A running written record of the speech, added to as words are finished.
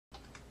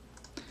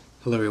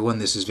Hello everyone,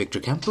 this is Victor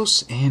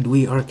Campos, and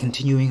we are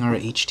continuing our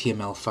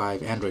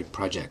HTML5 Android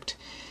project.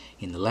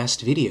 In the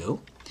last video,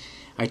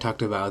 I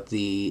talked about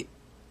the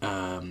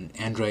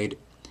Android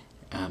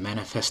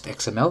manifest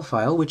XML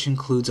file, which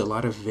includes a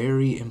lot of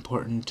very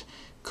important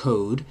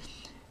code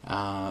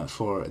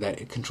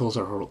that controls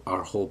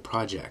our whole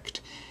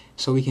project.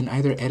 So we can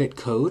either edit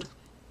code,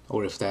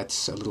 or if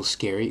that's a little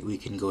scary, we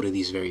can go to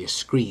these various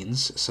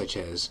screens, such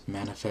as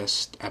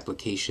manifest,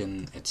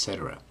 application,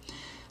 etc.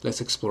 Let's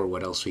explore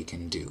what else we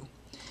can do.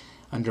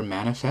 Under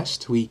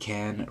manifest, we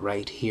can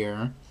write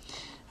here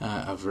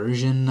a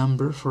version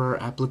number for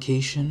our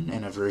application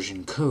and a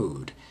version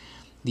code.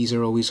 These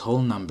are always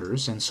whole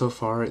numbers, and so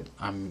far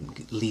I'm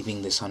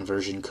leaving this on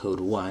version code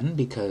 1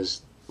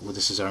 because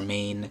this is our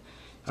main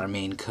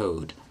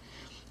code.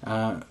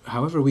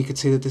 However, we could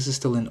say that this is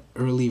still an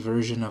early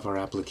version of our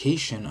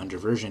application under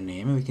version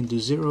name, and we can do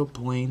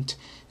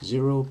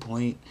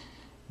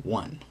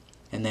 0.0.1.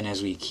 And then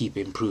as we keep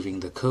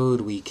improving the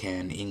code, we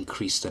can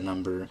increase the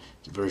number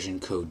version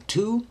code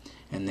 2,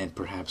 and then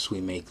perhaps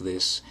we make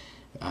this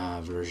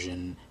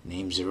version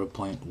name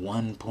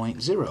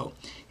 0.1.0.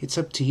 It's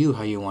up to you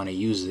how you want to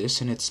use this,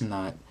 and it's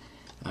not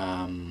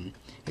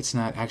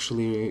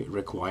actually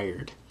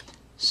required.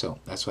 So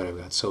that's what I've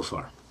got so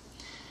far.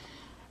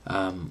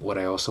 What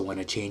I also want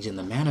to change in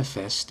the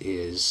manifest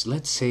is,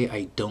 let's say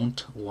I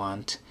don't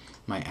want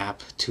my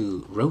app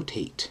to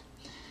rotate.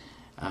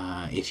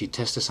 If you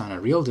test this on a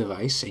real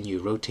device and you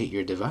rotate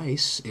your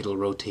device, it'll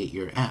rotate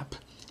your app.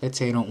 Let's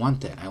say I don't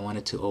want that. I want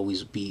it to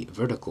always be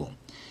vertical.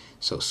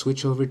 So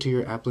switch over to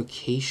your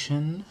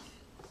application.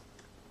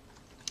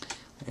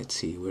 Let's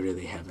see, where do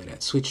they have it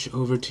at? Switch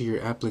over to your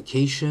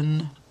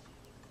application.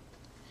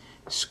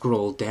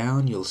 Scroll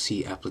down, you'll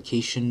see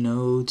application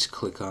nodes.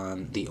 Click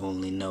on the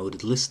only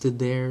node listed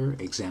there,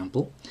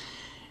 example.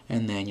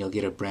 And then you'll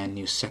get a brand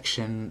new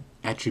section,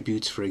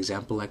 attributes for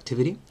example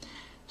activity.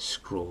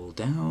 Scroll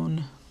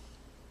down.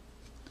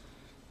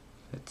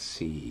 Let's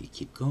see,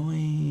 keep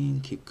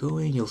going.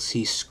 You'll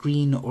see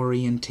screen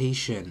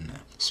orientation.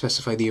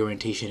 Specify the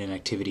orientation an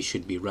activity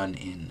should be run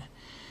in.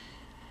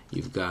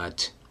 You've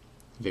got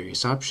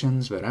various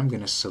options, but I'm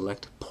going to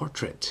select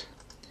portrait.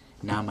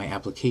 Now my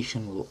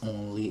application will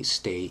only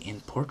stay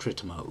in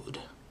portrait mode.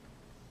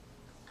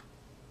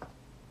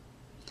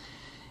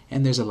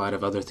 And there's a lot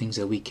of other things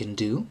that we can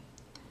do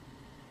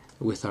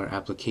with our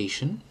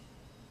application.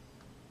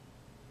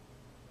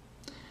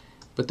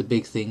 But the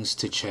big things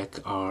to check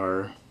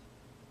are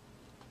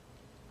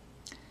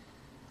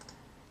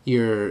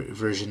your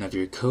version of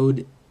your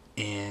code,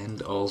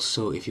 and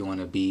also if you want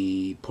to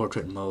be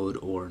portrait mode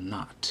or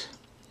not.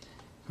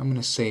 I'm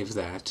going to save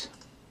that.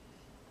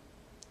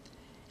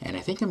 And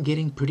I think I'm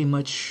getting pretty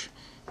much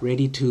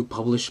ready to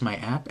publish my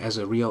app as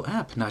a real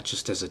app, not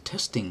just as a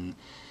testing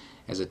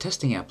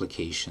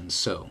application.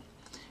 So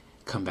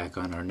come back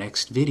on our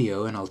next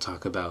video and I'll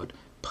talk about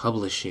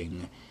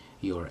publishing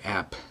your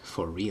app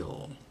for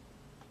real.